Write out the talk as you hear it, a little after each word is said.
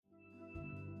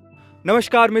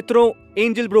नमस्कार मित्रों,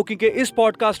 angel broking के इस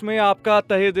पॉडकास्ट में आपका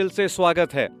तहे दिल से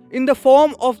स्वागत है। In the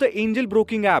form of the angel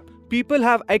broking app, people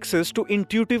have access to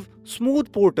intuitive, smooth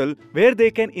portal where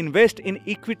they can invest in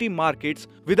equity markets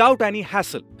without any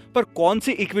hassle। पर कौन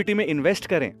सी इक्विटी में इन्वेस्ट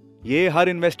करें, ये हर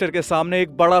इन्वेस्टर के सामने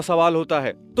एक बड़ा सवाल होता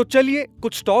है। तो चलिए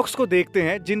कुछ स्टॉक्स को देखते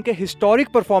हैं जिनके हिस्टोरिक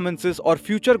परफॉर्मेंसेस और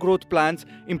future growth plans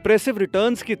impressive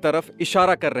returns की तरफ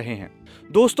इशारा कर रहे हैं।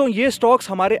 दोस्तों, ये स्टॉक्स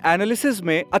हमारे एनालिसिस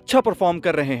में अच्छा परफॉर्म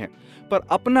कर रहे हैं, पर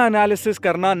अपना एनालिसिस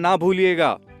करना ना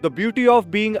भूलिएगा। The beauty of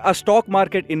being a stock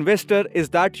market investor is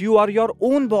that you are your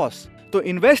own boss. तो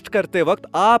इन्वेस्ट करते वक्त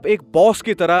आप एक बॉस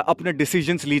की तरह अपने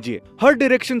डिसीजंस लीजिए, हर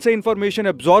डायरेक्शन से इंफॉर्मेशन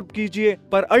एब्जॉर्ब कीजिए,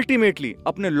 पर अल्टीमेटली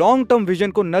अपने लॉन्ग टर्म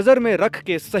विजन को नजर में रख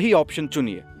के सही ऑप्शन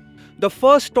चुनिए। The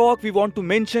first stock we want to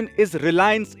mention is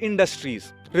Reliance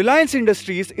Industries. Reliance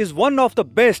Industries is one of the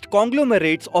best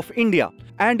conglomerates of India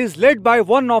and is led by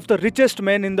one of the richest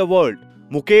men in the world,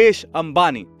 Mukesh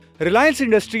Ambani. Reliance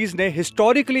Industries ने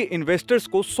historically investors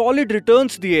को solid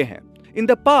returns दिए हैं।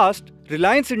 In the past,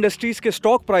 Reliance Industries के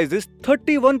stock prices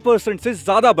 31% से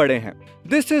ज्यादा बढ़े हैं।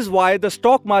 This is why the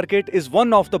stock market is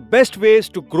one of the best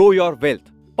ways to grow your wealth.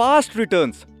 Past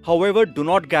returns, however, do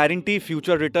not guarantee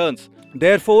future returns.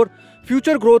 Therefore,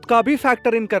 future growth का भी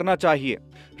factor in करना चाहिए।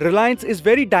 Reliance is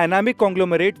very dynamic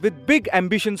conglomerate with big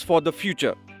ambitions for the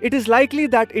future. It is likely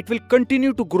that it will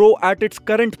continue to grow at its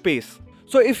current pace.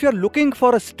 So if you're looking for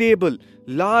a stable,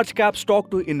 large cap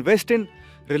stock to invest in,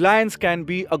 Reliance can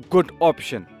be a good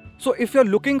option. So if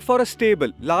you're looking for a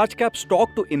stable, large cap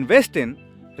stock to invest in,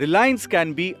 Reliance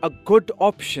can be a good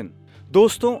option.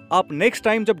 दोस्तों, आप next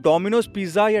time जब Domino's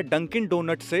pizza या Dunkin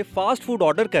donut से fast food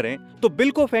order करें तो bill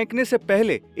को फेंकने से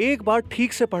पहले एक बार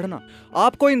ठीक से पढ़ना।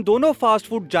 आपको इन दोनों फास्ट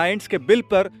फूड जायंट्स के बिल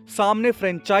पर सामने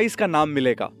फ्रेंचाइज का नाम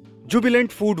मिलेगा,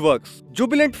 Jubilant Foodworks.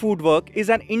 Jubilant Foodworks is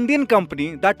an Indian company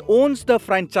that owns the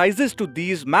franchises to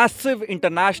these massive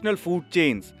international food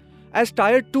chains. As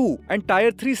Tier 2 and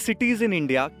Tier 3 cities in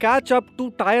India catch up to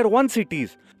Tier 1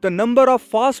 cities, the number of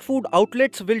fast food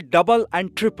outlets will double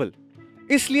and triple.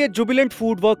 इसलिए जुबिलेंट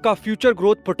फूडवर्क का future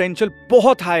growth potential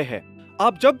बहुत high है।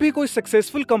 आप जब भी कोई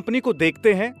successful company को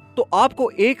देखते हैं तो आपको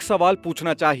एक सवाल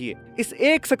पूछना चाहिए, इस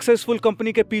एक सक्सेसफुल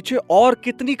कंपनी के पीछे और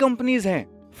कितनी कंपनीज हैं?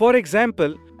 For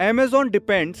example, Amazon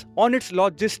depends on its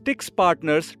logistics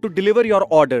partners to deliver your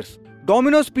orders.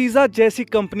 Domino's pizza जैसी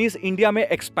कंपनीज इंडिया में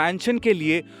एक्सपेंशन के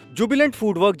लिए जुबिलेंट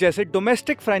फूडवर्क जैसे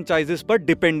डोमेस्टिक फ्रेंचाइजेस पर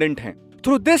डिपेंडेंट हैं।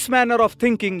 Through this manner of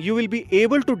thinking, you will be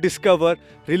able to discover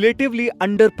relatively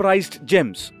underpriced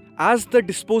gems. As the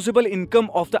disposable income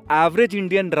of the average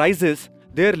Indian rises,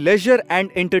 their leisure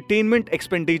and entertainment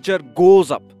expenditure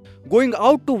goes up. Going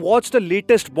out to watch the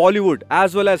latest Bollywood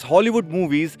as well as Hollywood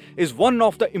movies is one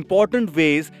of the important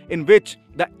ways in which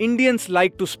the Indians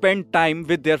like to spend time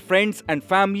with their friends and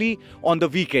family on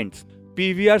the weekends.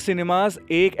 PVR Cinemas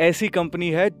एक ऐसी company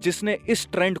है जिसने इस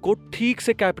trend को ठीक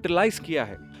से capitalize किया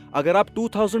है। अगर आप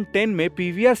 2010 में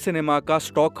पीवीआर सिनेमा का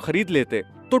स्टॉक खरीद लेते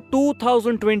तो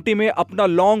 2020 में अपना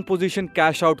लॉन्ग पोजीशन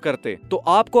कैश आउट करते तो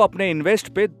आपको अपने इन्वेस्ट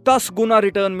पे 10 गुना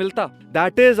रिटर्न मिलता।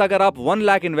 दैट इज, अगर आप 1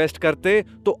 लाख इन्वेस्ट करते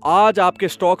तो आज आपके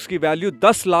स्टॉक्स की वैल्यू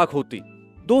 10 लाख होती।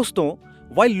 दोस्तों,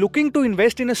 while looking to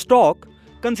invest in a stock,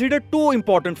 consider 2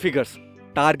 important figures,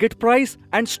 target price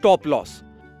and stop loss.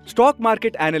 Stock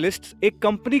market analysts एक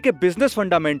कंपनी के बिजनेस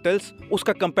फंडामेंटल्स,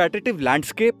 उसका कंपेटिटिव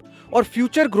लैंडस्केप और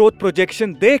फ्यूचर ग्रोथ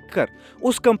प्रोजेक्शन देखकर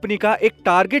उस कंपनी का एक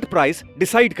टारगेट प्राइस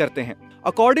डिसाइड करते हैं।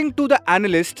 According to the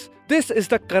analysts, this is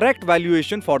the correct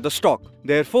valuation for the stock.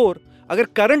 Therefore, अगर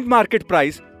current market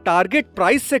price target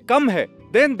price से कम है,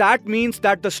 then that means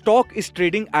that the stock is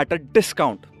trading at a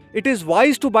discount. It is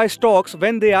wise to buy stocks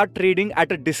when they are trading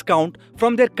at a discount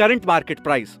from their current market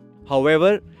price.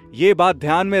 However, ये बात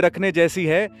ध्यान में रखने जैसी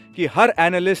है कि हर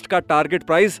एनालिस्ट का target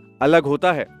price अलग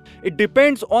होता है। It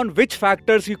depends on which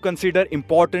factors you consider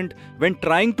important when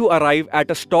trying to arrive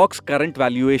at a stock's current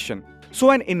valuation. So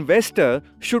an investor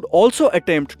should also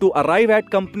attempt to arrive at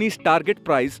company's target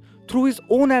price through his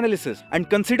own analysis and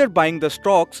consider buying the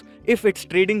stocks if it's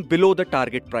trading below the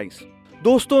target price.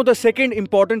 दोस्तों, the second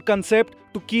important concept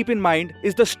to keep in mind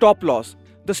is the stop loss.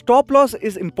 The stop loss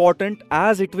is important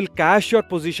as it will cash your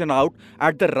position out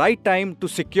at the right time to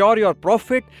secure your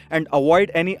profit and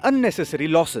avoid any unnecessary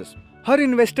losses. Her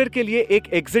investor के लिए एक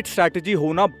exit strategy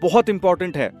होना बहुत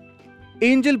important है।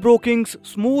 Angel Broking's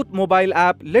smooth mobile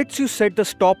app lets you set the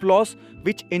stop loss,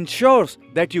 which ensures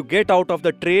that you get out of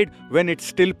the trade when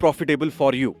it's still profitable for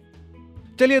you.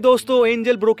 चलिए दोस्तों,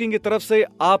 angel broking की तरफ से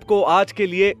आपको आज के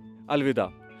लिए अलविदा।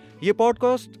 ये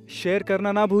पॉडकास्ट शेयर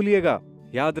करना ना भूलिएगा।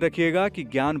 याद रखिएगा कि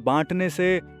ज्ञान बांटने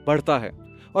से बढ़ता है।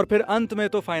 और फिर अंत में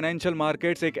तो फाइनेंशियल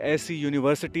मार्केट्स एक ऐसी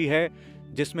यूनिवर्सिटी है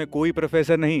जिसमें कोई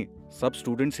प्रोफेसर नहीं, सब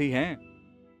स्टूडेंट्स ही हैं।